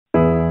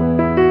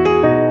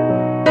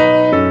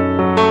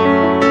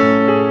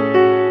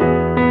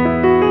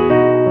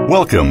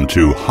Welcome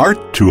to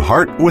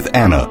Heart with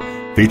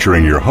Anna,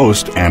 featuring your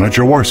host, Anna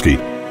Jaworski.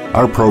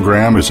 Our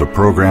program is a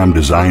program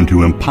designed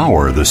to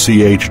empower the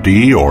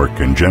CHD or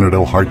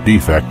congenital heart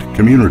defect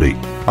community.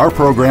 Our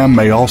program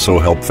may also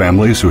help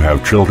families who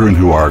have children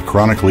who are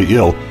chronically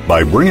ill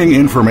by bringing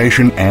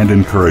information and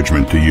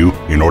encouragement to you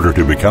in order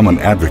to become an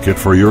advocate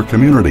for your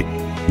community.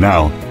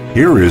 Now,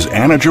 here is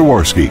Anna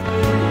Jaworski.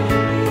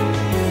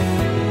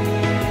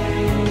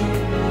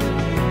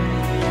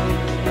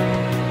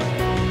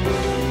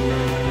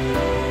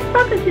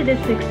 Welcome to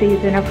the sixth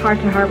season of Heart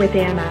to Heart with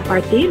Anna.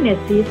 Our theme this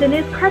season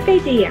is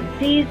carpe-diem,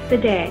 seize the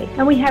day,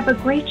 and we have a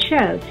great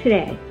show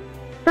today.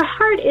 The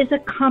heart is a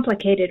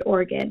complicated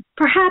organ,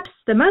 perhaps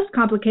the most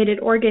complicated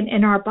organ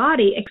in our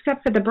body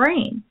except for the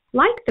brain.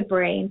 Like the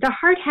brain, the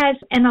heart has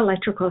an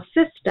electrical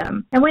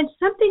system, and when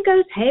something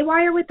goes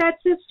haywire with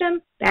that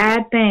system,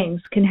 bad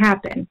things can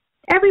happen.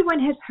 Everyone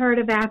has heard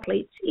of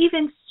athletes,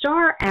 even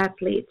star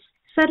athletes,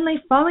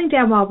 suddenly falling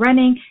down while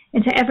running,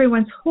 and to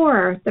everyone's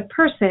horror, the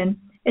person,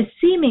 a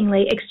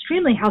seemingly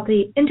extremely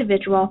healthy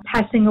individual,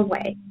 passing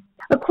away.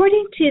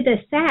 According to the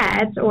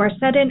SADS, or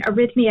Sudden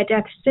Arrhythmia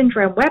Death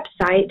Syndrome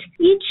website,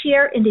 each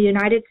year in the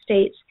United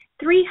States,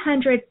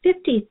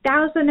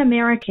 350,000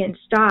 Americans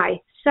die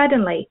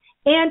suddenly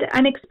and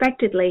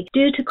unexpectedly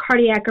due to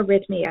cardiac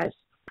arrhythmias.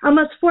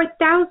 Almost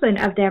 4,000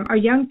 of them are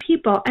young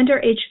people under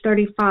age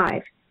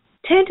 35.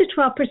 10 to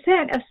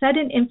 12% of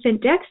sudden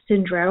infant death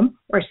syndrome,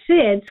 or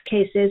SIDS,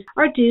 cases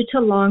are due to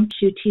long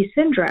QT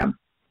syndrome.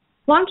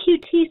 Long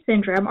QT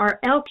syndrome, or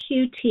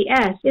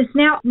LQTS, is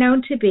now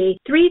known to be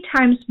 3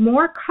 times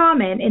more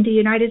common in the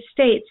United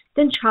States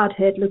than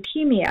childhood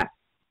leukemia.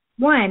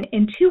 1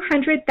 in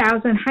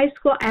 200,000 high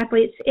school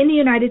athletes in the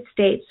United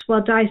States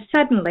will die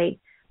suddenly,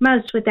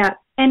 most without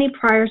any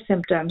prior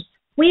symptoms.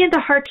 We in the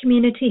heart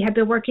community have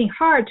been working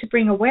hard to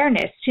bring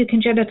awareness to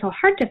congenital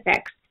heart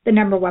defects, the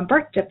number one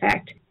birth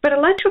defect. But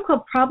electrical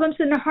problems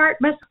in the heart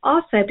must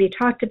also be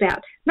talked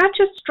about, not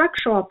just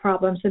structural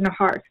problems in the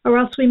heart, or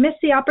else we miss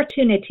the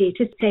opportunity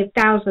to save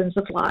thousands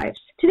of lives.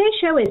 Today's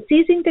show is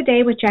Seizing the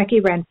Day with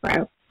Jackie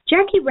Renfrow.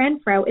 Jackie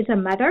Renfrow is a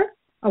mother,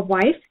 a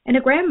wife, and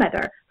a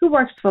grandmother who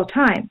works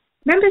full-time.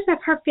 Members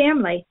of her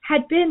family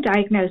had been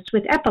diagnosed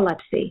with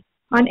epilepsy.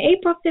 On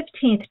April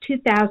 15,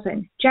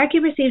 2000, Jackie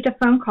received a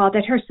phone call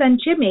that her son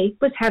Jimmy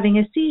was having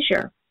a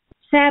seizure.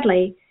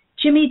 Sadly,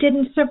 Jimmy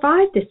didn't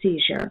survive the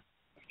seizure.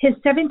 His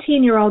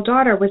 17-year-old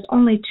daughter was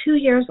only 2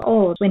 years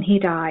old when he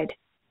died.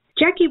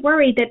 Jackie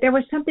worried that there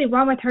was something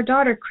wrong with her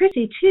daughter,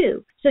 Chrissy,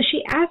 too, so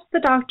she asked the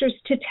doctors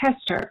to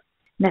test her.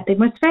 Nothing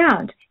was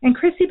found, and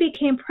Chrissy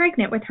became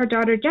pregnant with her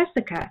daughter,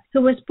 Jessica,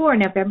 who was born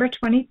November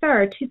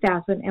 23,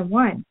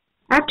 2001.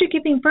 After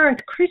giving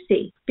birth,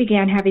 Chrissy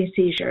began having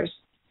seizures.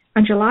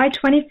 On July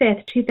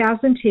 25,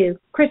 2002,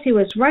 Chrissy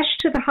was rushed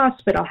to the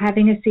hospital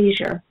having a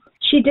seizure.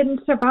 She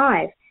didn't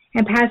survive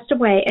and passed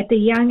away at the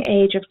young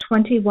age of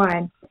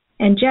 21,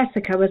 and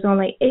Jessica was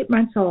only 8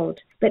 months old,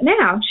 but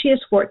now she is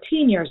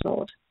 14 years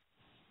old.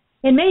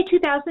 In May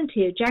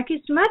 2002,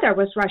 Jackie's mother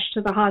was rushed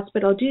to the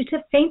hospital due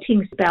to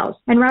fainting spells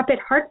and rapid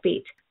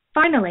heartbeat.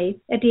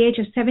 Finally, at the age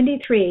of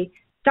 73,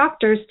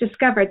 doctors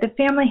discovered the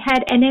family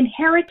had an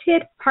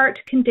inherited heart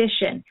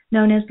condition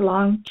known as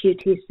long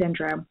QT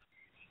syndrome.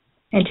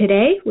 And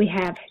today we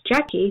have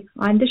Jackie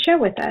on the show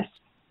with us.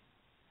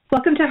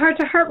 Welcome to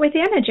Heart with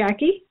Anna,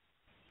 Jackie.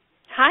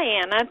 Hi,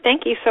 Anna.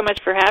 Thank you so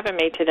much for having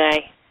me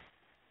today.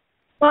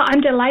 Well,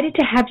 I'm delighted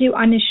to have you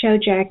on the show,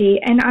 Jackie,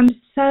 and I'm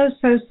so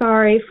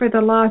sorry for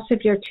the loss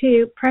of your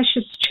 2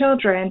 precious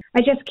children. I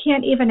just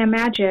can't even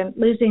imagine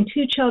losing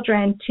 2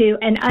 children to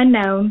an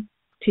unknown,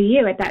 to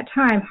you at that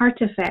time, heart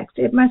defect.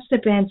 It must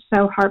have been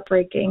so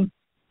heartbreaking.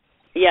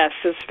 Yes,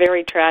 it's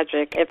very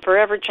tragic. It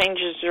forever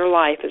changes your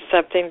life. It's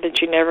something that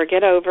you never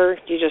get over.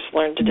 You just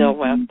learn to deal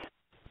with.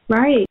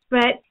 Right.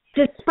 But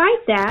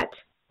despite that,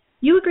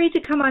 you agreed to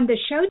come on the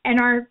show,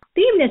 and our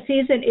theme this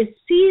season is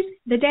Seize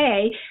the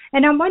Day.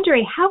 And I'm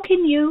wondering, how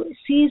can you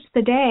seize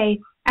the day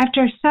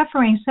after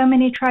suffering so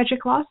many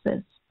tragic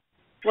losses?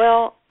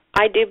 Well,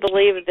 I do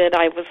believe that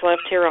I was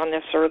left here on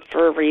this earth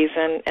for a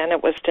reason, and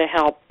it was to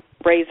help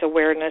raise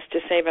awareness to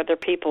save other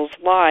people's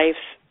lives.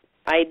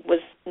 I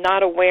was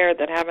not aware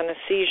that having a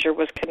seizure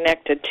was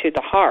connected to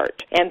the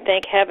heart. And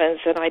thank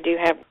heavens that I do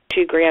have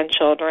 2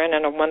 grandchildren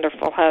and a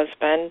wonderful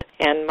husband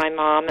and my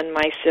mom and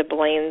my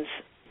siblings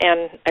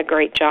and a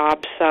great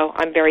job, so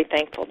I'm very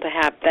thankful to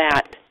have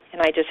that,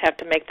 and I just have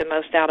to make the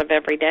most out of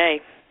every day.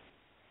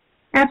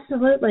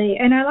 Absolutely,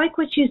 and I like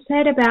what you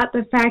said about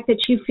the fact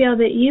that you feel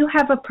that you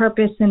have a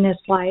purpose in this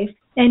life,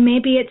 and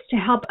maybe it's to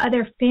help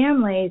other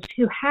families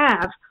who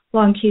have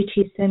long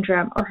QT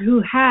syndrome or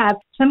who have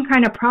some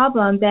kind of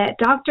problem that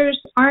doctors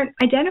aren't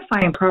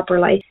identifying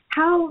properly.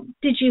 How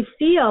did you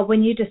feel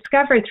when you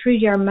discovered through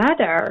your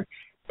mother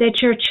that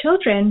your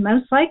children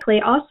most likely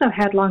also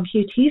had long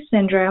QT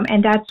syndrome,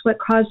 and that's what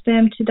caused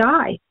them to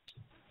die?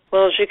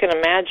 Well, as you can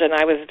imagine,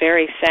 I was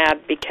very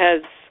sad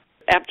because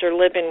after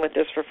living with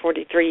this for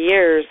 43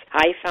 years,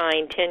 I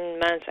find 10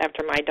 months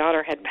after my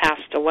daughter had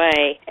passed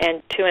away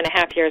and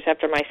 2.5 years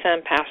after my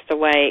son passed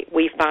away,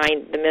 we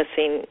find the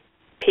missing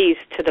piece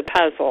to the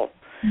puzzle,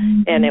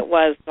 and it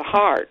was the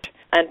heart.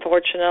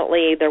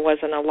 Unfortunately, there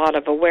wasn't a lot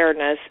of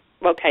awareness.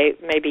 Okay,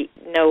 maybe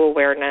no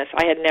awareness.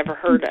 I had never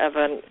heard of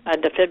a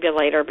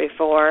defibrillator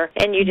before,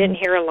 and you didn't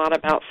hear a lot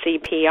about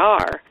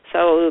CPR.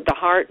 So the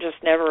heart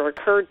just never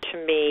occurred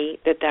to me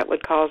that that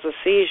would cause a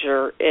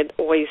seizure. It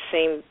always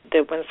seemed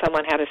that when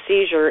someone had a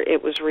seizure,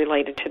 it was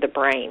related to the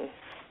brain.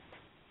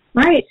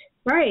 Right,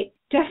 right.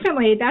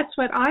 Definitely, that's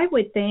what I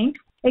would think,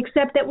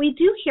 except that we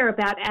do hear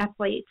about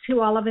athletes who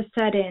all of a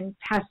sudden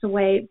pass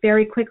away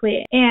very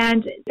quickly,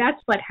 and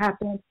that's what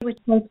happened with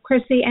both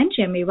Chrissy and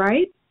Jimmy,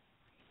 right?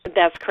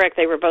 That's correct.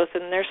 They were both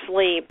in their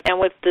sleep. And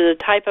with the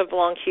type of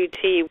long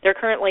QT, they're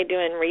currently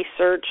doing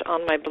research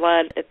on my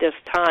blood at this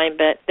time,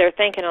 but they're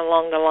thinking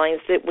along the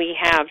lines that we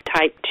have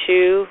type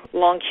 2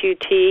 long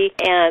QT,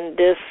 and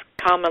this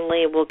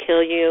commonly will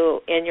kill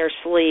you in your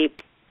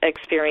sleep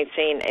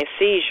experiencing a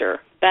seizure.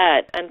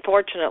 But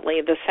unfortunately,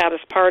 the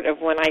saddest part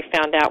of when I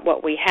found out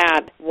what we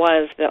had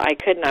was that I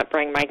could not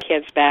bring my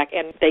kids back,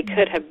 and they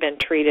could have been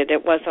treated.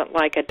 It wasn't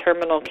like a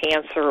terminal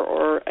cancer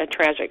or a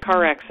tragic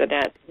car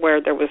accident where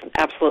there was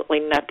absolutely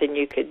nothing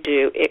you could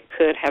do. It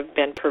could have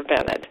been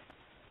prevented.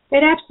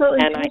 It absolutely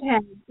could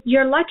have.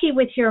 You're lucky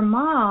with your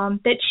mom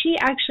that she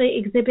actually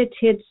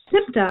exhibited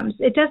symptoms.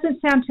 It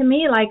doesn't sound to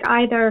me like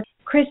either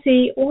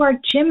Chrissy or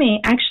Jimmy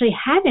actually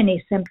had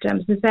any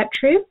symptoms. Is that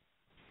true?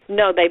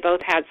 No, they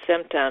both had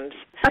symptoms.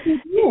 Okay,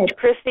 good.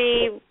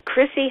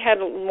 Chrissy had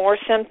more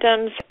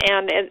symptoms,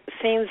 and it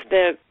seems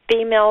that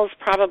females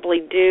probably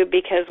do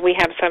because we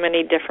have so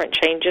many different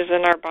changes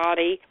in our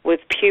body with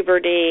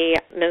puberty,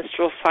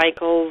 menstrual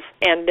cycles,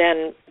 and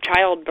then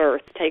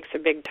childbirth takes a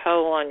big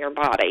toll on your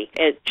body.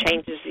 It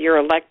changes your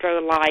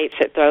electrolytes.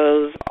 It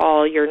throws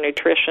all your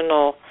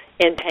nutritional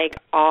intake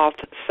off,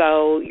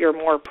 so you're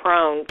more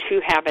prone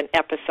to have an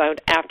episode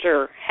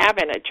after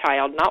having a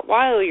child, not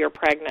while you're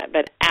pregnant,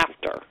 but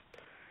after.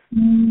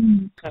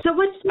 So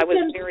what symptoms I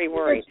was very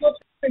worried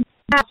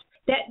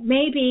that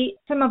maybe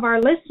some of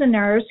our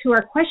listeners who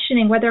are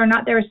questioning whether or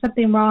not there is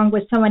something wrong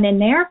with someone in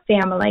their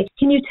family,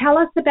 can you tell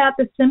us about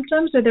the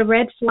symptoms or the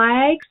red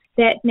flags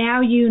that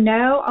now you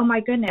know, oh my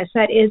goodness,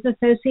 that is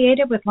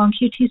associated with long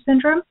QT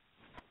syndrome?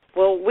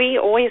 Well, we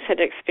always had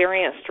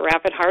experienced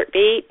rapid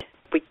heartbeat.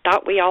 We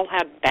thought we all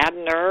had bad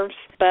nerves,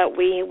 but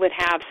we would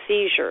have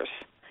seizures.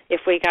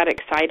 If we got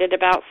excited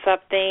about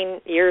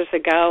something years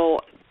ago,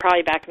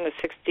 probably back in the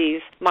 60s,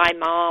 my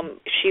mom,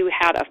 she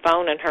had a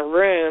phone in her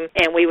room,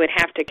 and we would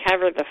have to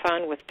cover the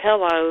phone with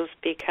pillows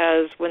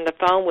because when the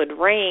phone would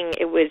ring,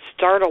 it would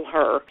startle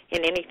her,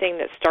 and anything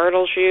that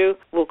startles you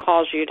will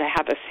cause you to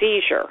have a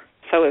seizure.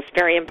 So it's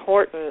very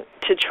important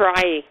to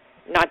try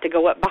not to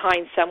go up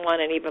behind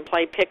someone and even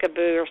play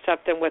peekaboo or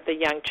something with a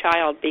young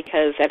child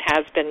because it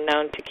has been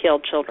known to kill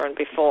children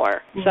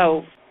before. Mm-hmm.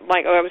 So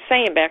like I was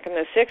saying, back in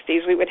the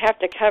 60s, we would have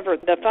to cover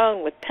the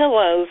phone with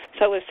pillows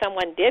so if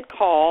someone did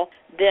call,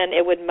 then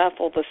it would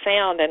muffle the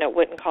sound and it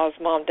wouldn't cause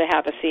Mom to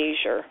have a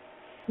seizure.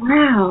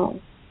 Wow.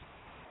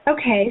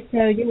 Okay,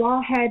 so you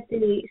all had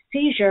the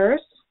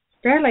seizures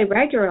fairly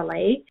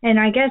regularly, and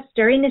I guess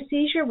during the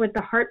seizure, would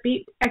the heart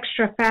beat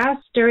extra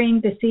fast during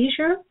the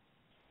seizure?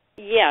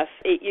 Yes,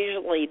 it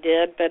usually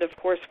did, but of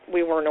course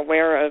we weren't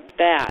aware of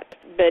that.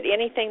 But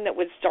anything that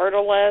would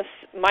startle us,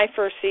 my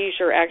first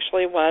seizure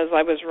actually was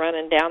I was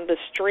running down the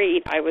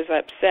street. I was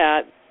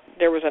upset.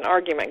 There was an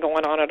argument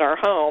going on at our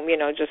home,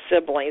 just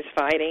siblings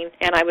fighting.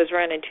 And I was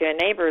running to a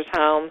neighbor's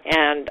home,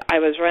 and I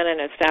was running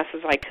as fast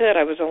as I could.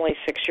 I was only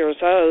 6 years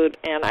old,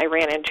 and I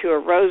ran into a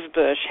rose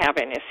bush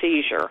having a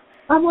seizure.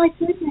 Oh, my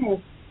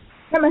goodness.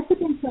 That must have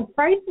been so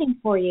frightening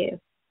for you.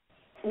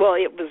 Well,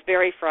 it was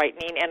very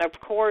frightening. And, of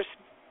course,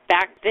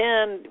 back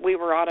then we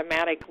were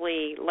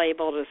automatically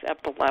labeled as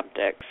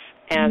epileptics.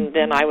 And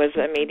then I was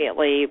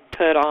immediately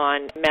put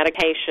on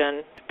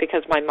medication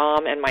because my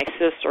mom and my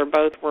sister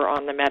both were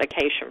on the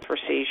medication for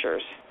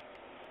seizures.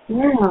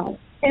 Wow.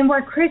 And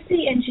were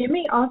Chrissy and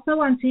Jimmy also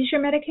on seizure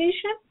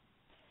medication?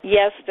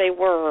 Yes, they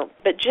were.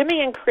 But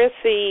Jimmy and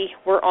Chrissy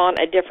were on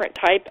a different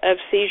type of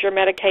seizure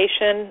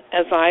medication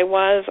as I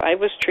was. I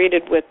was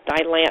treated with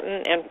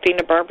Dilantin and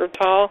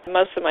phenobarbital.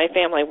 Most of my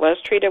family was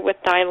treated with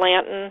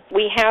Dilantin.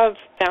 We have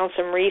found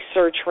some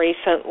research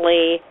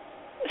recently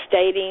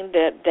stating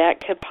that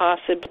could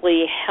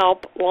possibly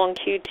help long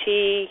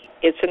QT.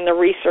 It's in the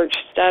research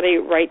study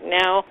right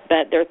now,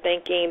 but they're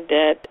thinking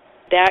that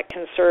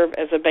can serve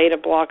as a beta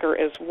blocker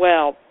as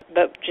well.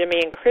 But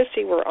Jimmy and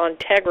Chrissy were on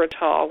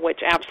Tegretol,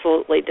 which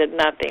absolutely did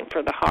nothing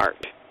for the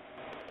heart.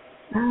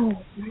 Oh,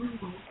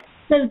 wow.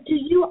 So do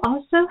you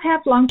also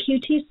have long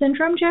QT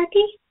syndrome,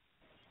 Jackie?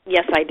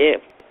 Yes, I do.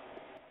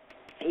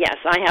 Yes,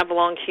 I have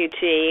long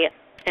QT,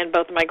 and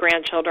both of my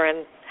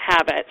grandchildren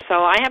have it. So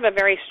I have a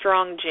very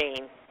strong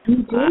gene.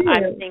 You do?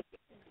 I think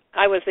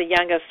I was the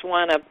youngest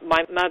one of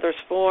my mother's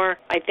 4.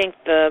 I think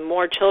the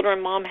more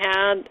children Mom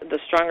had, the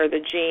stronger the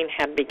gene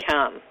had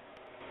become.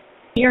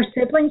 Your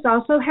siblings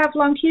also have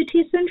long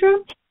QT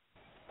syndrome?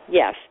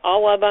 Yes,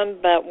 all of them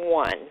but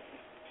one.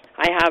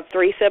 I have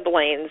 3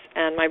 siblings,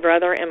 and my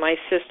brother and my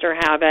sister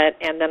have it,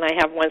 and then I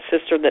have one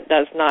sister that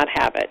does not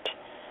have it.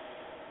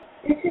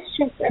 This is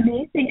just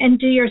amazing. And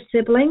do your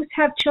siblings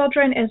have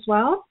children as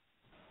well?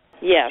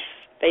 Yes,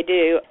 they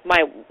do.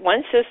 My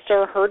one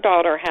sister, her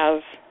daughter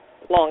has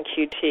long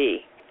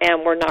QT,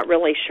 and we're not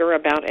really sure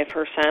about if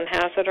her son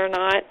has it or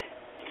not.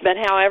 But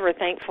however,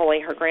 thankfully,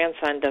 her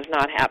grandson does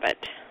not have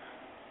it.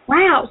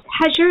 Wow.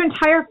 Has your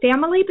entire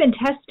family been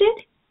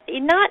tested?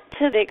 Not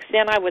to the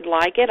extent I would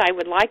like it. I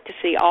would like to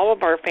see all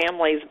of our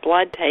family's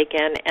blood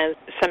taken and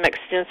some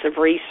extensive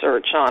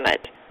research on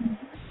it.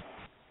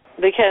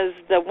 Because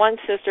the one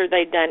sister,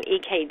 they've done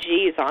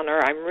EKGs on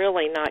her. I'm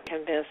really not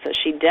convinced that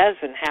she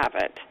doesn't have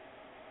it.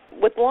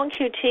 With long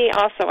QT,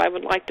 also, I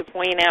would like to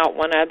point out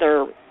one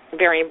other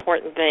very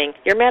important thing.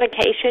 Your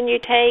medication you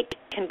take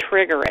can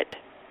trigger it.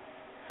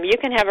 You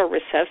can have a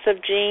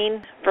recessive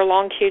gene for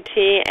long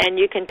QT, and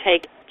you can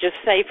take, just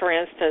say, for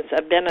instance,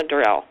 a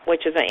Benadryl,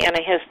 which is an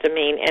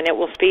antihistamine, and it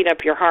will speed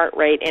up your heart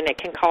rate, and it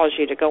can cause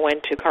you to go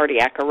into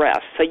cardiac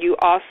arrest. So you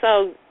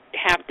also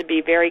have to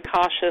be very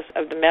cautious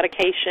of the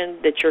medication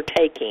that you're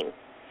taking.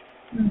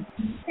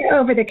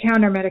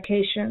 Over-the-counter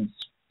medications.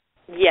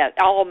 Yes,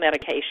 all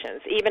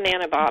medications, even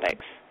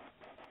antibiotics.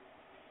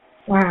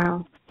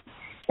 Wow.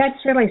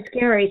 That's really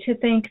scary to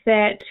think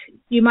that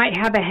you might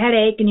have a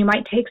headache and you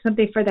might take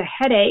something for the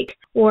headache,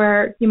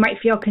 or you might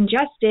feel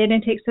congested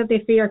and take something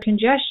for your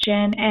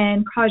congestion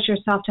and cause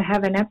yourself to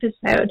have an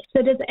episode.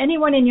 So does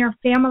anyone in your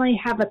family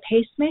have a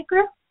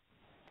pacemaker?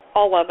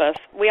 All of us.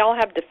 We all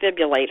have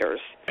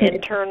defibrillators,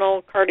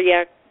 internal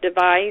cardiac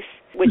device,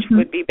 which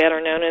would be better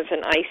known as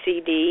an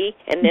ICD,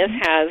 and this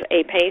has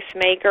a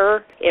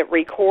pacemaker. It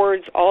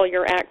records all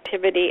your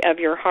activity of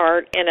your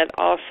heart, and it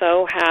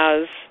also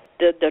has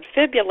the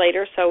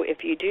defibrillator, so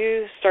if you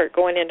do start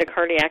going into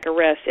cardiac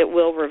arrest, it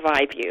will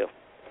revive you.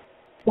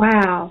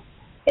 Wow.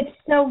 It's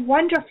so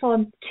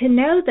wonderful to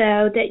know,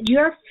 though, that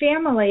your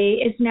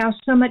family is now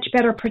so much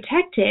better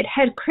protected.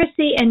 Had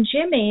Chrissy and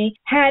Jimmy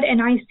had an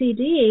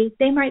ICD,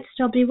 they might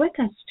still be with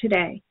us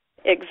today.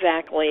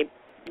 Exactly.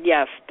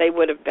 Yes, they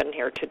would have been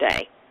here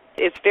today.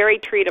 It's very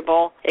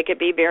treatable. It could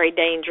be very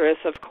dangerous,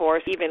 of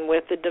course, even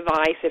with the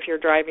device if you're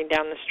driving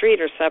down the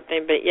street or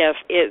something. But, yes,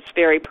 it's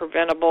very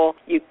preventable.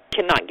 You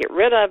cannot get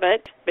rid of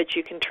it, but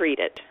you can treat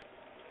it.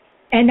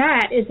 And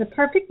that is a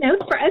perfect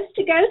note for us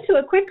to go to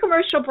a quick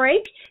commercial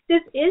break.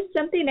 This is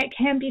something that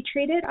can be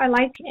treated. I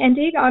like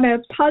ending on a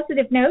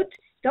positive note.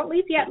 Don't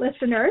leave yet,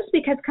 listeners,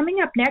 because coming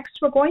up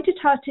next, we're going to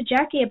talk to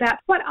Jackie about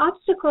what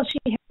obstacles she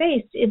has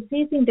faced in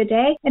seizing the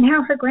day and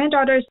how her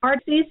granddaughters are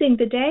seizing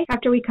the day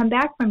after we come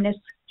back from this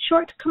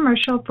short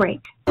commercial break.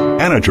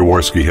 Anna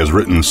Jaworski has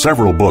written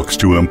several books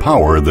to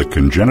empower the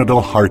congenital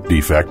heart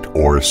defect,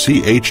 or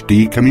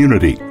CHD,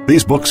 community.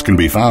 These books can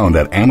be found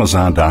at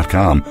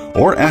Amazon.com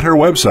or at her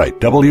website,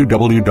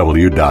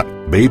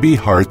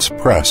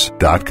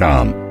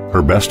 www.babyheartspress.com.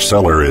 Her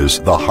bestseller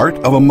is The Heart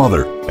of a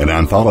Mother, an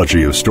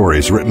anthology of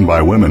stories written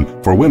by women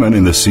for women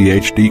in the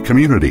CHD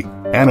community.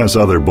 Anna's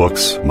other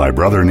books, My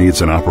Brother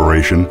Needs an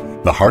Operation,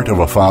 The Heart of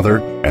a Father,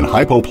 and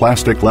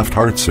Hypoplastic Left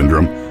Heart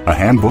Syndrome, a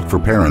handbook for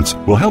parents,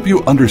 will help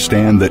you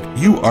understand that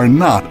you are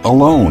not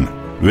alone.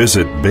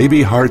 Visit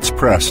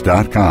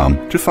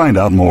babyheartspress.com to find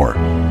out more.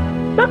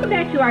 Welcome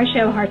back to our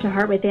show, Heart to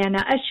Heart with Anna,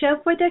 a show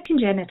for the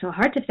congenital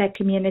heart defect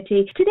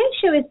community. Today's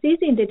show is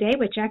Seizing the Day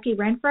with Jackie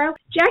Renfrow.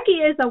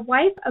 Jackie is a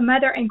wife, a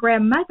mother, and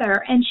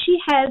grandmother, and she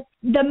has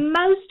the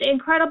most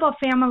incredible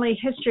family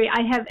history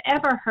I have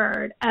ever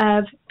heard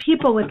of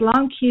people with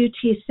long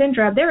QT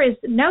syndrome. There is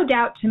no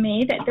doubt to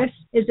me that this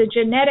is a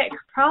genetic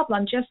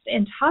problem. Just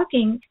in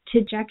talking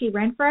to Jackie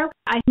Renfrow,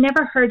 I've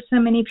never heard so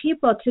many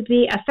people to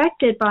be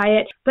affected by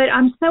it, but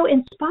I'm so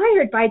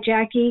inspired by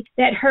Jackie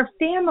that her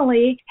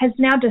family has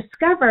now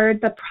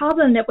discovered the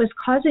problem that was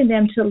causing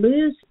them to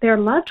lose their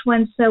loved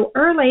ones so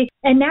early,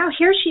 and now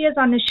here she is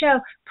on the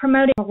show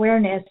promoting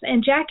awareness.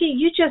 And Jackie,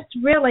 you just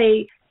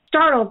really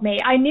startled me.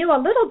 I knew a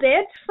little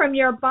bit from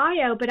your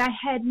bio, but I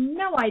had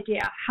no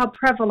idea how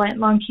prevalent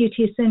long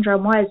QT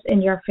syndrome was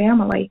in your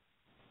family.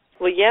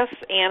 Well, yes,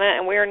 Anna,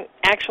 and we're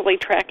actually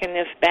tracking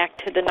this back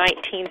to the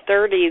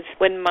 1930s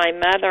when my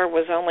mother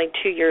was only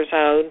 2 years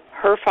old.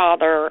 Her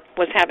father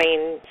was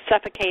having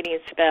suffocating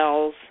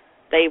spells.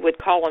 They would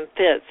call them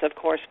fits, of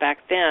course,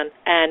 back then.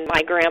 And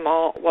my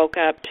grandma woke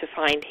up to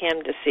find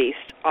him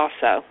deceased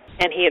also.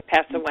 And he had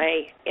passed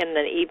away in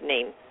the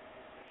evening,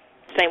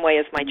 same way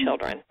as my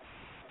children.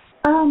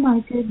 Oh, my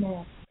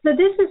goodness. So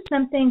this is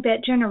something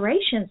that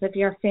generations of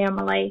your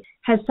family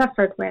has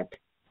suffered with.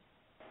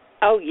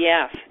 Oh,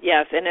 yes,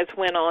 and it's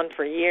went on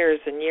for years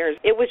and years.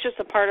 It was just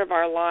a part of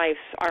our lives,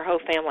 our whole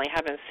family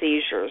having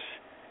seizures.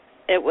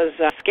 It was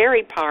a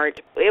scary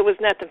part. It was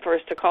nothing for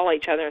us to call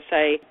each other and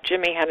say,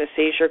 Jimmy had a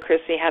seizure,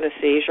 Chrissy had a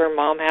seizure,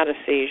 Mom had a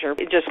seizure.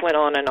 It just went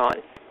on and on.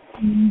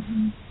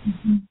 Mm-hmm.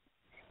 Mm-hmm.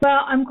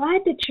 Well, I'm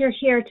glad that you're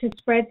here to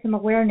spread some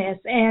awareness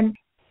and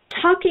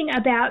talking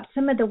about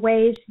some of the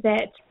ways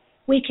that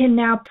we can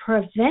now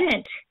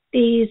prevent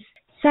these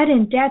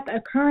sudden death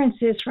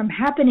occurrences from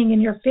happening in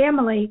your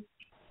family.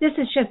 This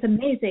is just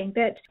amazing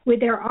that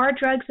there are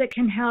drugs that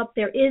can help.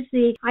 There is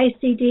the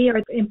ICD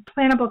or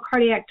implantable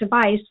cardiac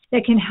device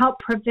that can help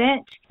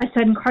prevent a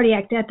sudden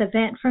cardiac death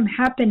event from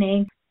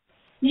happening.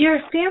 Your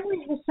family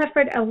has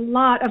suffered a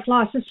lot of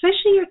loss,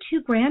 especially your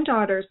two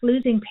granddaughters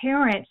losing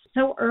parents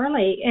so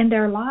early in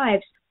their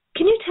lives.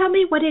 Can you tell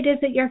me what it is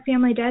that your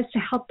family does to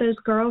help those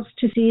girls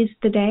to seize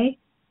the day?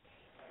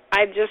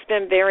 I've just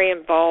been very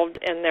involved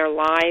in their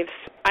lives.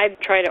 I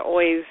try to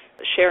always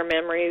share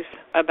memories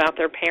about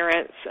their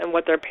parents and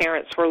what their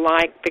parents were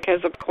like because,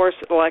 of course,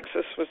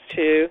 Alexis was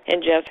 2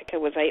 and Jessica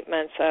was 8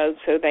 months old,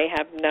 so they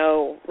have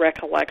no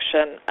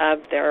recollection of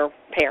their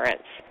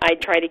parents. I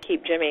try to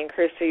keep Jimmy and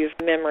Chrissy's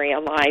memory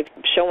alive,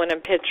 showing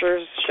them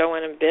pictures,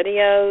 showing them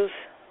videos,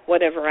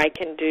 whatever I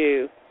can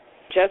do.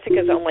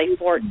 Jessica's only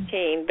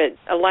 14, but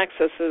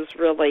Alexis has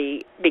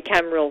really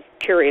become real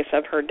curious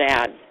of her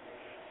dad.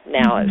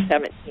 Now at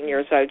 17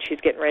 years old, she's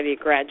getting ready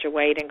to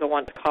graduate and go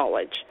on to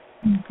college.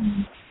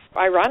 Mm-hmm.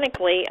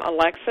 Ironically,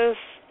 Alexis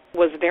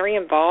was very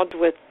involved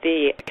with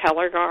the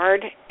color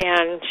guard,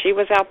 and she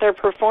was out there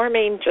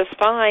performing just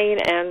fine,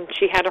 and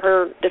she had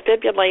her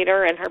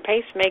defibrillator and her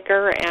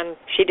pacemaker, and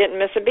she didn't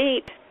miss a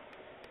beat.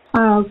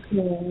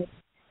 Okay.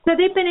 So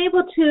they've been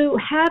able to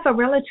have a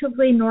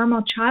relatively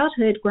normal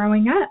childhood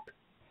growing up.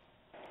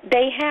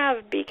 They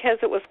have, because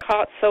it was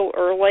caught so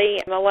early.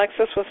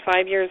 Alexis was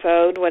 5 years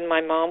old when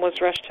my mom was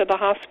rushed to the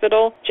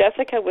hospital.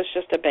 Jessica was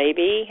just a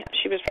baby.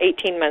 She was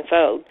 18 months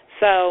old.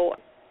 So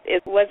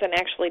it wasn't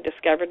actually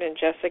discovered in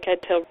Jessica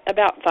till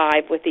about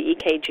 5 with the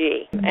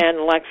EKG. And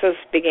Alexis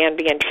began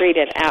being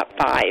treated at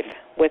 5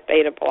 with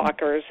beta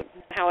blockers.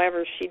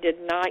 However, she did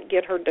not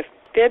get her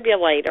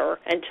defibrillator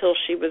until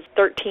she was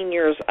 13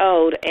 years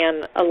old.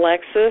 And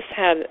Alexis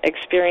had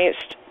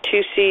experienced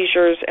 2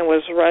 seizures and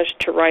was rushed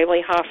to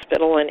Riley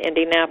Hospital in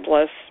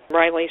Indianapolis,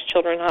 Riley's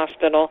Children's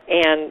Hospital,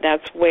 and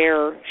that's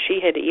where she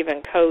had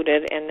even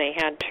coded, and they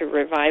had to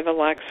revive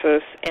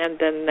Alexis, and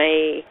then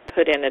they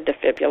put in a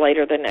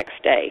defibrillator the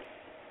next day.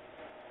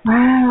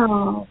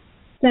 Wow.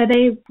 So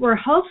they were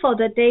hopeful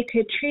that they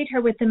could treat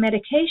her with the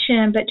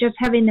medication, but just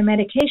having the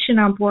medication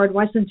on board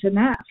wasn't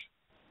enough.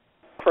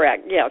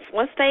 Correct, yes.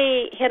 Once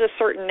they hit a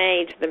certain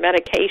age, the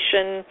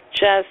medication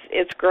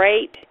it's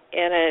great,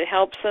 and it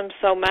helps them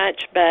so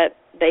much, but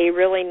they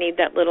really need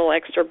that little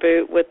extra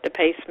boot with the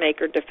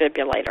pacemaker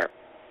defibrillator.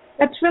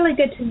 That's really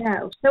good to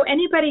know. So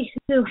anybody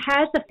who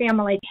has a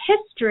family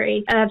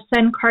history of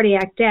sudden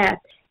cardiac death,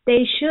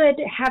 they should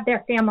have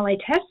their family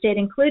tested,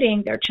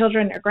 including their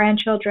children, their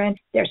grandchildren,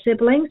 their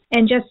siblings,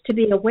 and just to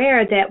be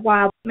aware that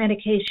while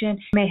medication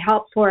may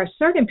help for a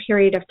certain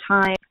period of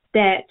time,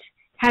 that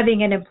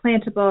having an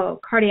implantable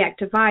cardiac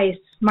device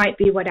might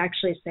be what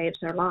actually saves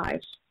their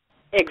lives.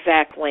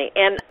 Exactly.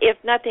 And if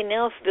nothing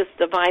else, this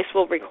device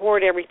will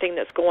record everything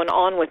that's going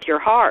on with your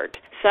heart.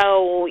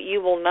 So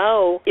you will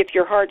know if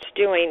your heart's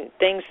doing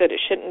things that it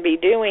shouldn't be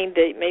doing,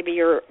 that maybe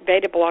your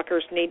beta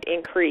blockers need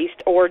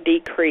increased or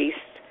decreased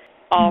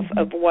off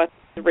of what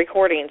the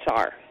recordings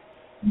are.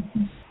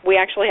 Mm-hmm. We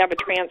actually have a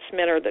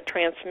transmitter that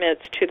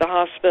transmits to the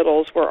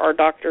hospitals where our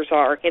doctors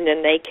are, and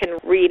then they can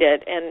read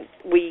it, and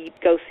we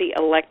go see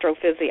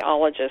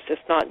electrophysiologists.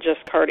 It's not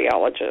just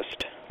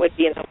cardiologist. Would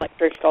be an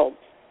electrical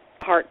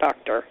heart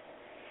doctor.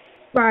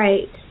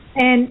 Right.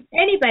 And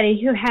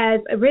anybody who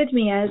has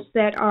arrhythmias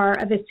that are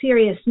of a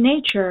serious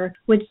nature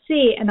would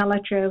see an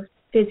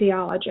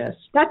electrophysiologist.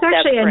 That's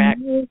actually a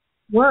new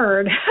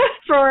word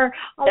for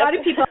a lot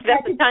of people.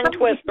 That's a tongue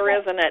twister,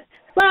 isn't it?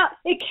 Well,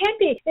 it can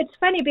be. It's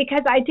funny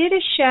because I did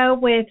a show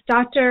with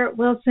Dr.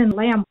 Wilson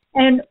Lamb,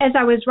 and as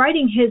I was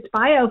writing his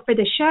bio for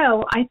the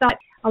show, I thought,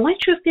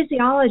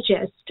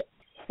 electrophysiologist,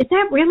 is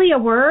that really a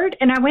word?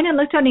 And I went and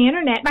looked on the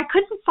internet, and I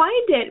couldn't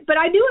find it, but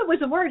I knew it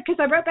was a word because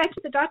I wrote back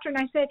to the doctor and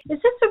I said, is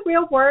this a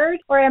real word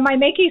or am I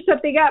making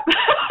something up?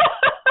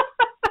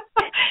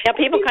 Now,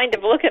 people kind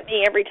of look at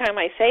me every time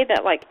I say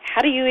that, like,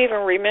 how do you even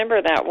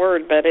remember that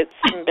word? But it's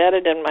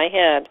embedded in my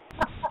head.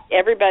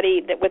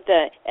 Everybody that with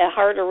a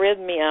heart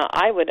arrhythmia,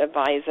 I would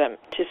advise them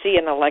to see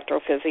an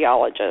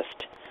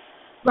electrophysiologist.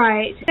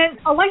 Right. An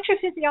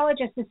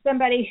electrophysiologist is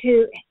somebody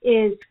who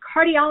is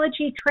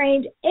cardiology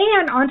trained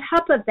and on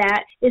top of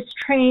that is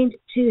trained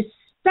to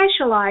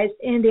specialize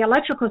in the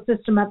electrical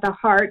system of the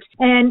heart.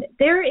 And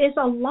there is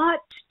a lot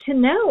to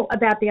know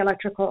about the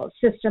electrical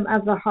system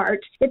of the heart.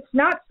 It's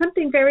not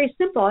something very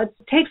simple. It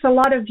takes a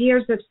lot of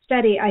years of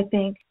study, I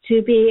think,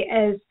 to be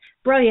as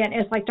brilliant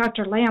as like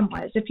Dr. Lamb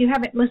was. If you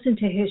haven't listened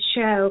to his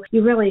show,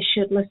 you really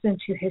should listen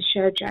to his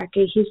show,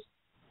 Jackie. He's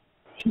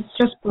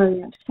just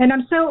brilliant. And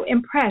I'm so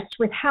impressed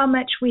with how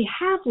much we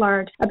have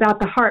learned about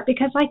the heart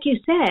because, like you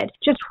said,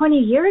 just 20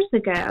 years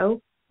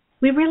ago,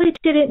 we really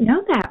didn't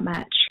know that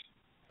much.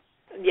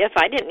 Yes,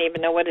 I didn't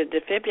even know what a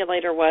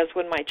defibrillator was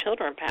when my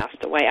children passed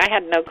away. I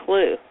had no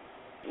clue.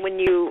 When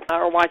you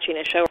are watching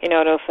a show,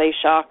 it'll say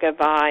shock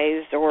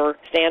advised or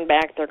stand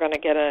back, they're going to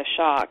get a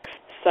shock.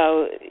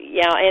 So,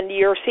 yeah, and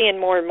you're seeing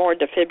more and more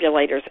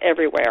defibrillators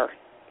everywhere,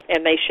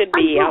 and they should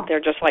be out there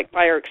just like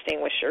fire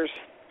extinguishers.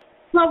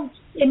 Well,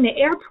 in the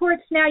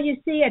airports now you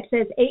see it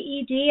says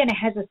AED, and it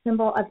has a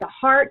symbol of the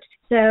heart.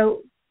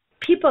 So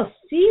people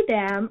see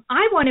them,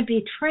 I want to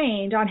be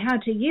trained on how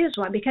to use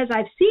one because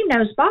I've seen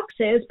those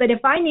boxes, but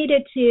if I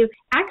needed to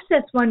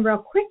access one real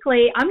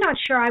quickly, I'm not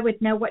sure I would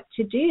know what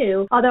to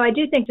do. Although I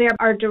do think there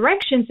are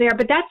directions there,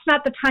 but that's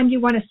not the time you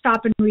want to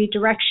stop and read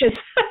directions.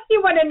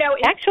 You want to know.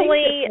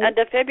 Actually, a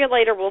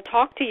defibrillator will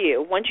talk to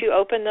you. Once you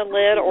open the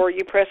lid or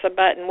you press a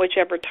button,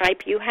 whichever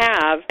type you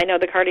have, I know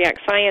the cardiac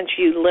science,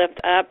 you lift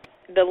up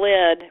the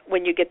lid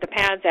when you get the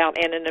pads out,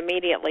 and it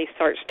immediately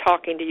starts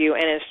talking to you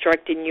and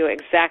instructing you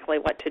exactly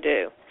what to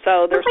do.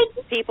 So there's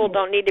people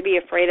don't need to be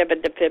afraid of a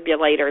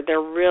defibrillator. They're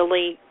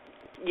really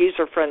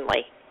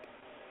user-friendly.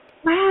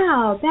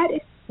 Wow, that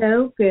is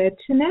so good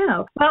to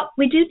know. Well,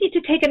 we do need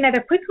to take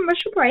another quick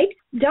commercial break.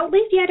 Don't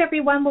leave yet,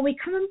 everyone. When we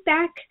come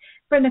back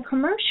from the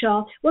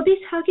commercial, we'll be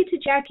talking to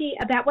Jackie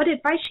about what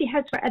advice she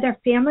has for other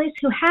families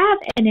who have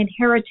an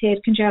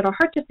inherited congenital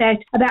heart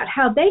defect, about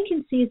how they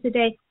can seize the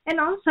day, and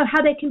also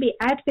how they can be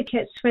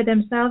advocates for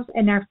themselves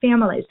and their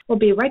families. We'll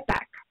be right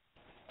back.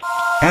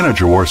 Anna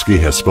Jaworski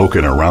has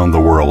spoken around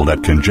the world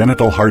at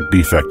congenital heart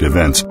defect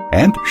events,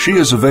 and she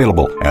is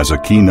available as a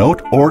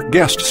keynote or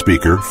guest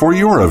speaker for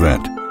your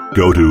event.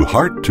 Go to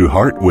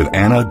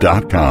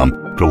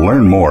hearttoheartwithanna.com to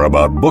learn more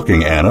about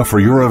booking Anna for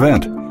your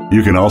event.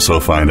 You can also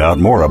find out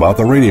more about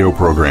the radio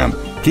program,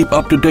 keep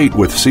up to date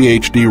with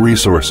CHD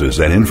resources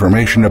and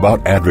information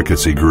about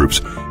advocacy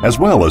groups, as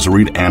well as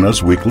read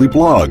Anna's weekly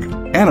blog.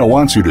 Anna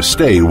wants you to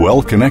stay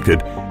well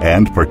connected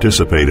and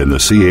participate in the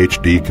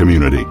CHD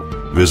community.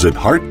 Visit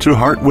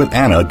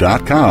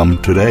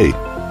hearttoheartwithanna.com today.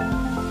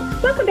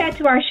 Welcome back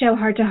to our show,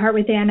 Heart to Heart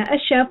with Anna, a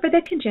show for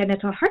the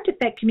congenital heart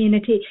defect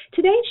community.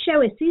 Today's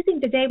show is Seizing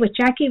the Day with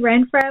Jackie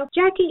Renfrow.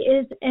 Jackie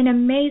is an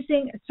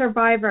amazing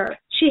survivor.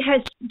 She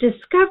has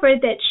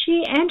discovered that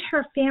she and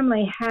her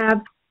family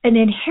have an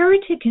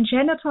inherited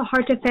congenital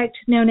heart defect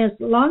known as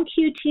long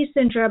QT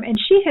syndrome, and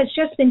she has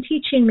just been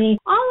teaching me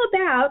all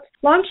about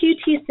long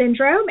QT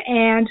syndrome,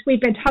 and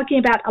we've been talking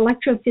about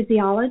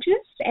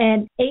electrophysiologists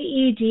and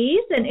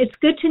AEDs, and it's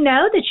good to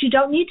know that you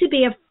don't need to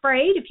be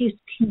afraid. If you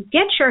can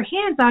get your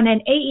hands on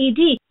an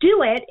AED,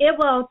 do it. It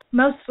will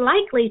most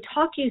likely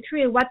talk you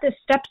through what the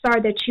steps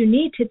are that you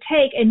need to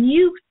take, and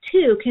you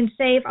too can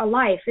save a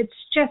life. It's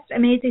just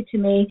amazing to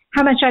me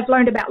how much I've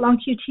learned about long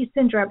QT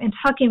syndrome and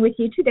talking with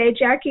you today,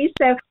 Jackie.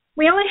 So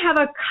we only have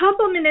a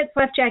couple minutes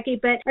left, Jackie,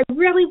 but I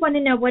really want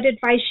to know what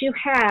advice you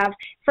have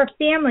for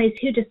families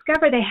who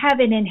discover they have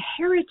an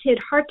inherited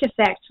heart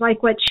defect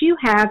like what you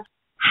have.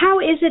 How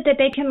is it that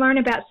they can learn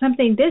about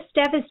something this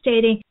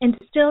devastating and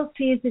still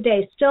seize the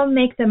day, still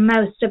make the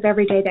most of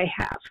every day they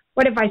have?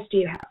 What advice do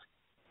you have?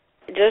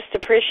 Just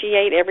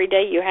appreciate every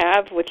day you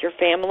have with your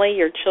family,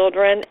 your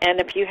children,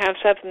 and if you have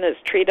something that's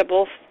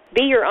treatable,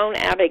 be your own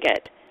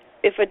advocate.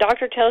 If a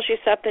doctor tells you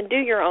something, do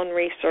your own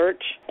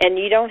research, and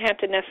you don't have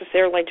to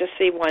necessarily just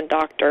see one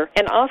doctor.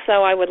 And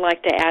also, I would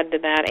like to add to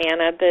that,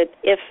 Anna, that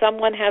if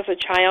someone has a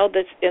child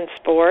that's in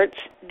sports,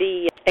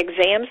 the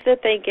exams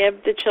that they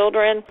give the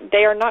children,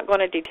 they are not going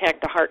to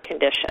detect a heart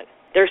condition.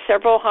 There's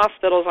several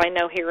hospitals I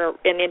know here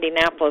in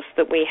Indianapolis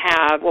that we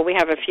have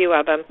a few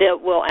of them, that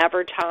will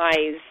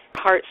advertise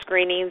heart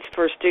screenings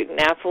for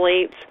student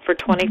athletes for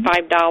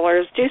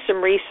 $25. Do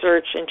some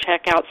research and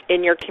check out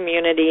in your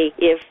community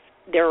if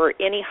there are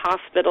any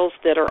hospitals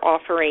that are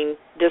offering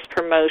this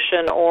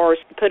promotion, or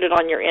put it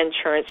on your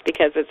insurance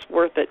because it's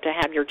worth it to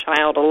have your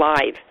child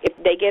alive. If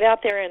they get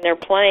out there and they're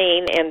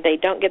playing and they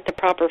don't get the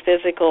proper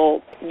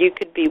physical, you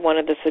could be one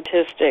of the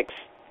statistics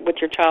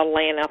with your child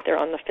laying out there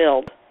on the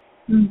field.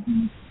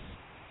 Mm-hmm.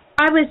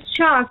 I was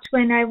shocked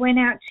when I went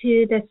out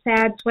to the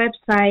SADS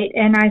website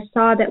and I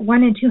saw that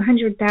 1 in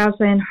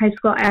 200,000 high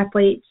school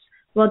athletes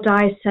will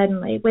die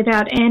suddenly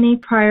without any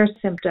prior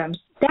symptoms.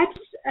 That's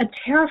a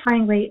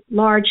terrifyingly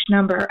large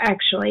number,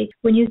 actually,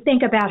 when you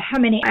think about how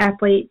many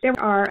athletes there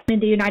are in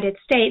the United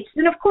States.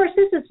 And, of course,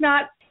 this is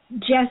not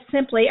just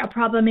simply a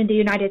problem in the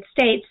United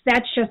States.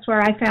 That's just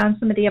where I found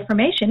some of the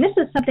information. This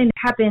is something that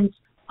happens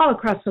all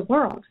across the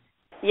world.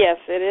 Yes,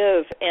 it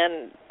is,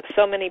 and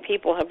so many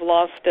people have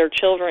lost their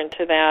children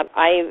to that.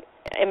 I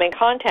am in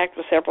contact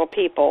with several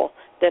people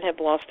that have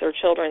lost their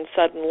children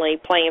suddenly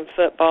playing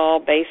football,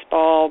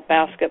 baseball,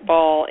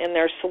 basketball in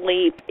their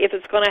sleep. If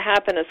it's going to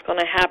happen, it's going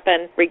to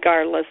happen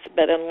regardless,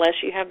 but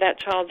unless you have that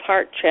child's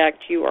heart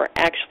checked, you are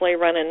actually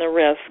running the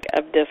risk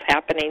of this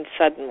happening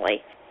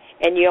suddenly.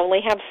 And you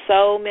only have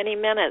so many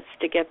minutes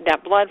to get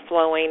that blood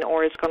flowing,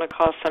 or it's going to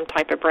cause some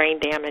type of brain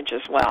damage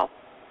as well.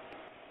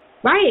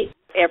 Right.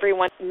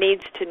 Everyone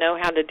needs to know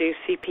how to do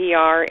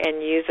CPR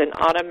and use an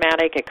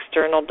automatic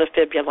external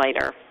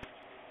defibrillator.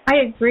 I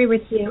agree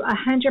with you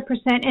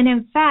 100%. And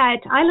in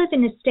fact, I live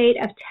in the state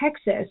of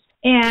Texas,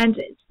 and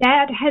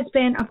that has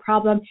been a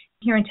problem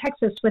here in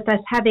Texas with us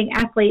having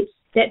athletes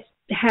that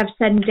have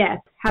sudden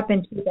death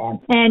happen to them.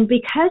 And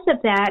because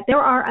of that, there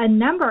are a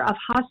number of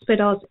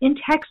hospitals in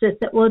Texas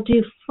that will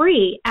do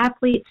free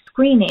athlete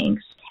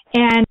screenings.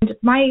 And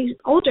my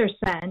older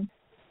son,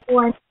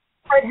 born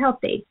heart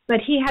healthy, but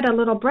he had a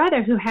little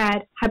brother who had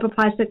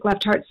hypoplastic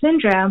left heart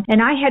syndrome,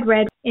 and I had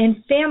read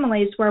in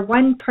families where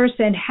one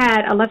person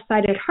had a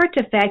left-sided heart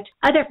defect,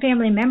 other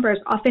family members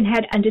often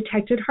had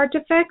undetected heart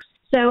defects.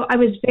 So I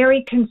was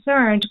very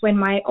concerned when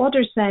my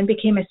older son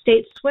became a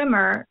state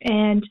swimmer,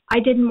 and I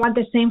didn't want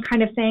the same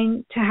kind of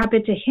thing to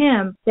happen to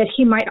him, that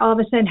he might all of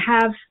a sudden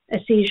have a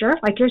seizure,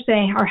 like you're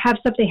saying, or have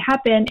something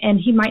happen and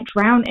he might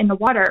drown in the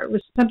water. It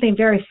was something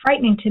very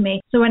frightening to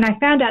me. So when I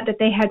found out that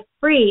they had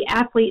free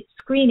athlete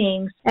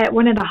screenings at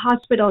one of the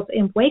hospitals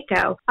in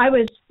Waco, I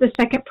was the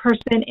second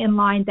person in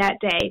line that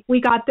day.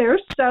 We got there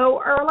so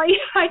early.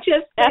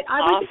 That's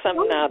awesome.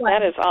 No,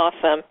 that is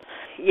awesome.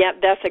 Yeah,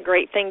 that's a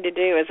great thing to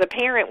do. As a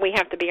parent, we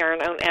have to be our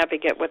own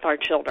advocate with our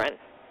children.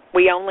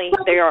 They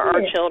are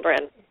our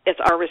children. It's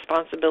our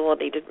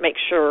responsibility to make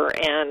sure,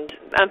 and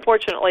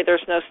unfortunately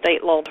there's no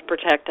state law to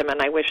protect them,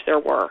 and I wish there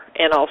were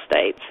in all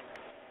states.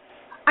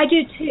 I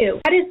do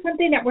too. That is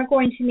something that we're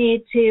going to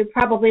need to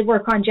probably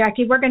work on,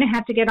 Jackie. We're going to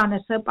have to get on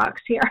the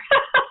soapbox here.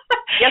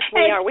 Yes,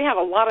 we are. We have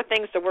a lot of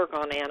things to work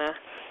on, Anna.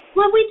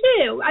 Well, we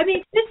do. I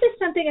mean, this is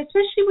something,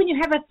 especially when you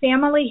have a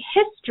family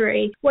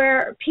history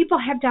where people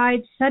have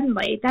died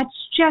suddenly.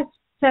 That's just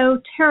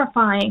so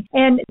terrifying.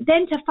 And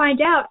then to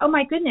find out, oh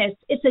my goodness,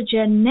 it's a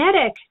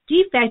genetic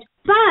defect,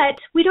 but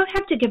we don't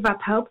have to give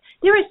up hope.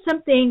 There is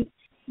something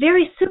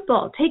very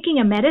simple, taking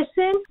a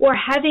medicine or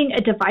having a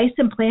device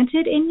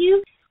implanted in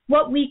you.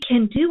 What we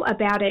can do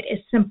about it is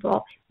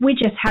simple. We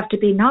just have to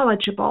be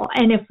knowledgeable.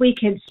 And if we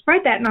can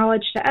spread that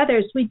knowledge to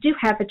others, we do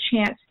have a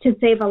chance to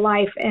save a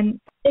life. And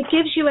it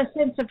gives you a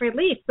sense of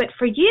relief. But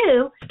for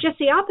you, just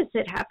the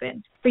opposite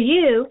happened. For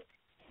you,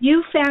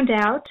 you found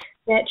out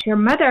that your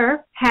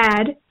mother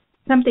had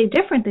something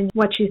different than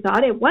what you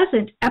thought. It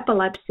wasn't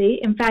epilepsy.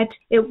 In fact,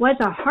 it was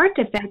a heart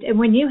defect. And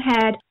when you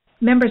had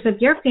members of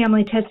your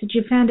family tested,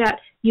 you found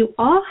out you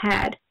all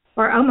had,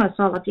 or almost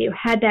all of you,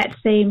 had that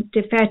same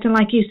defect. And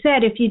like you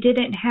said, if you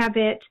didn't have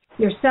it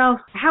yourself,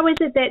 how is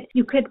it that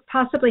you could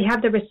possibly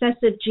have the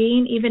recessive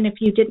gene even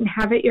if you didn't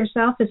have it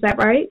yourself? Is that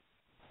right?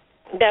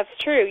 That's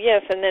true,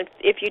 yes. And then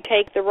if you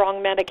take the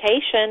wrong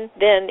medication,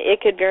 then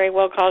it could very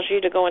well cause you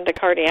to go into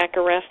cardiac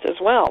arrest as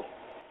well.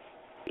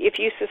 If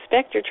you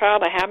suspect your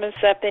child of having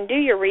something, do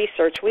your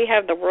research. We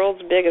have the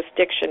world's biggest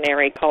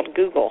dictionary called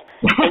Google,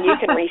 and you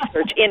can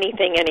research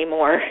anything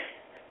anymore.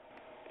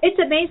 It's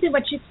amazing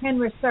what you can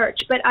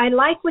research, but I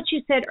like what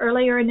you said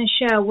earlier in the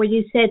show where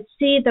you said,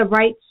 see the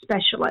right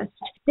specialist.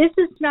 This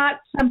is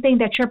not something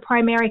that your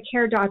primary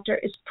care doctor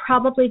is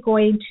probably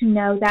going to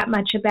know that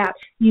much about.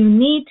 You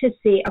need to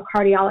see a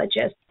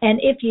cardiologist. And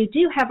if you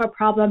do have a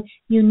problem,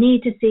 you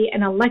need to see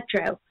an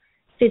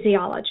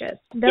electrophysiologist.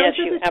 Yes,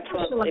 you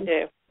absolutely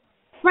do.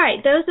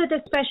 Right. Those are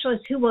the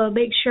specialists who will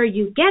make sure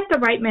you get the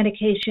right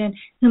medication,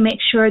 who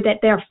make sure that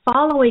they're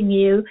following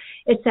you.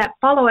 It's that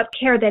follow-up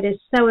care that is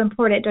so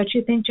important, don't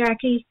you think,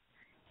 Jackie?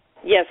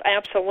 Yes,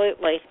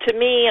 absolutely. To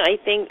me, I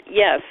think,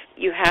 yes,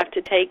 you have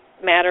to take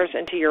matters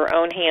into your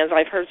own hands.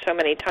 I've heard so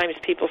many times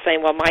people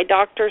saying, well, my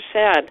doctor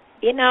said,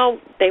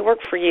 they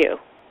work for you.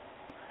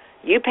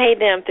 You pay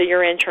them through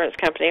your insurance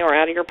company or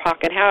out of your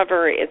pocket,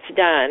 however it's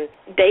done.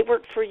 They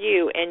work for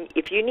you, and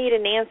if you need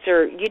an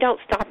answer, you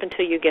don't stop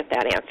until you get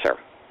that answer.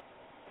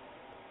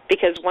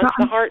 Because once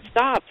the heart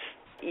stops,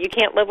 you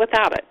can't live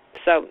without it.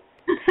 So,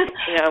 You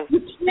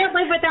can't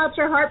live without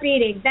your heart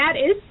beating. That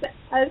is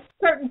a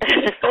certainty.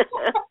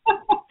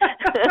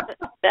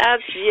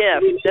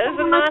 Yes. Does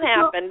not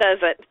happen, does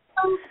it?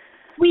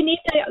 We need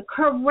a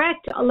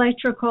correct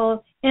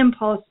electrical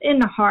impulse in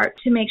the heart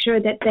to make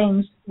sure that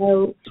things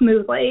go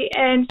smoothly.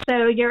 And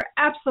so you're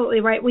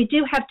absolutely right. We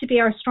do have to be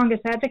our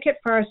strongest advocate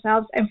for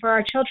ourselves and for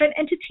our children,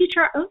 and to teach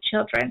our own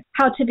children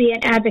how to be an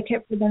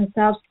advocate for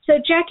themselves. So,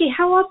 Jackie,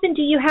 how often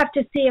do you have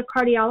to see a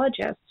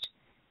cardiologist?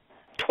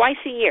 Twice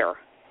a year.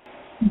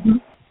 Mm-hmm.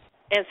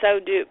 And so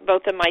do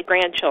both of my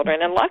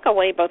grandchildren. And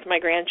luckily, both of my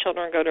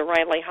grandchildren go to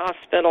Riley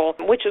Hospital,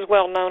 which is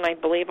well known, I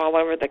believe, all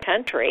over the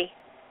country.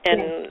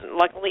 And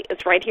luckily,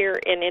 it's right here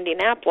in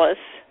Indianapolis.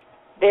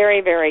 Very,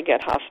 very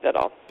good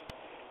hospital.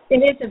 It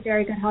is a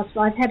very good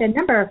hospital. I've had a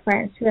number of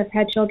friends who have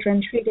had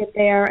children treated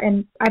there,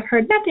 and I've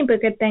heard nothing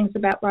but good things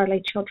about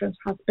Riley Children's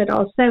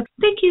Hospital. So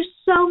thank you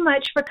so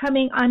much for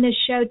coming on this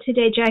show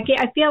today, Jackie.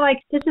 I feel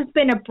like this has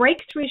been a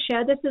breakthrough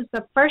show. This is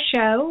the first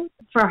show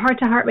for Heart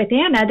to Heart with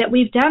Anna that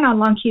we've done on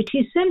long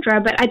QT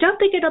syndrome, but I don't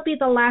think it'll be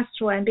the last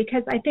one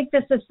because I think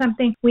this is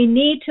something we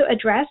need to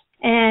address.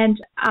 And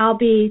I'll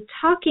be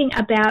talking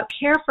about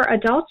care for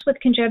adults with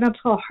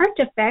congenital heart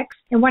defects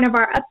in one of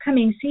our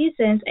upcoming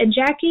seasons. And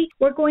Jackie,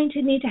 we're going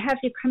to need to have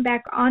you come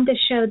back on the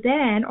show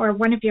then, or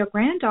one of your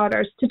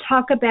granddaughters, to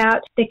talk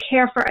about the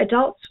care for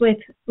adults with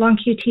long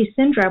QT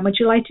syndrome. Would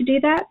you like to do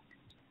that?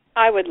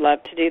 I would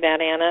love to do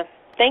that, Anna.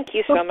 Thank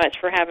you so much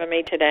for having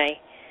me today.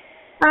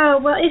 Oh,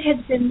 well, it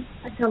has been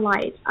a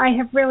delight. I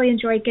have really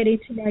enjoyed getting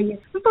to know you.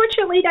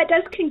 Unfortunately, that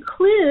does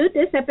conclude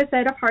this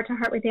episode of Heart to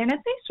Heart with Anna.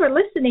 Thanks for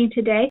listening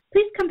today.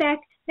 Please come back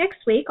next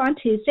week on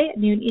Tuesday at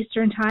noon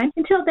Eastern Time.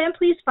 Until then,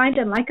 please find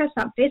and like us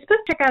on Facebook.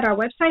 Check out our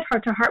website,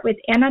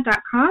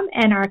 hearttoheartwithanna.com,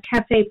 and our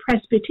Cafe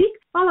Press Boutique.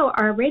 Follow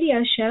our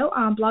radio show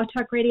on Blog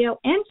Talk Radio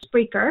and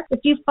Spreaker. If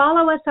you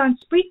follow us on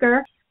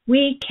Spreaker,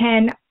 we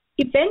can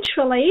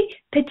eventually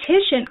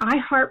petition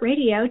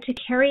iHeartRadio to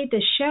carry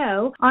the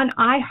show on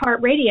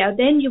iHeartRadio.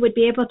 Then you would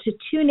be able to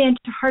tune in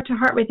to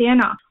Heart with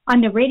Anna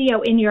on the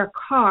radio in your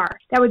car.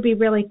 That would be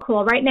really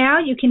cool. Right now,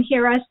 you can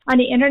hear us on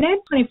the internet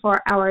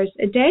 24 hours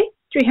a day,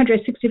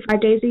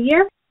 365 days a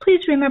year.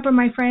 Please remember,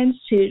 my friends,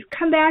 to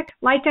come back,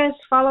 like us,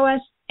 follow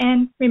us,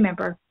 and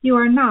remember, you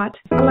are not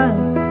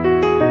alone.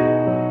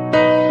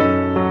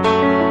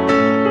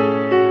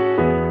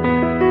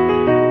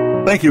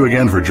 Thank you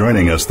again for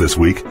joining us this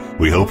week.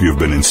 We hope you've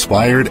been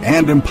inspired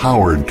and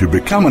empowered to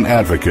become an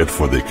advocate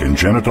for the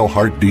congenital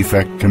heart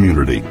defect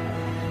community.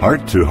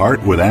 Heart to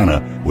Heart with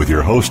Anna, with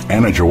your host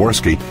Anna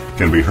Jaworski,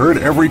 can be heard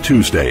every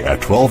Tuesday at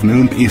 12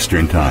 noon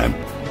Eastern Time.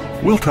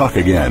 We'll talk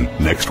again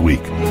next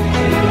week.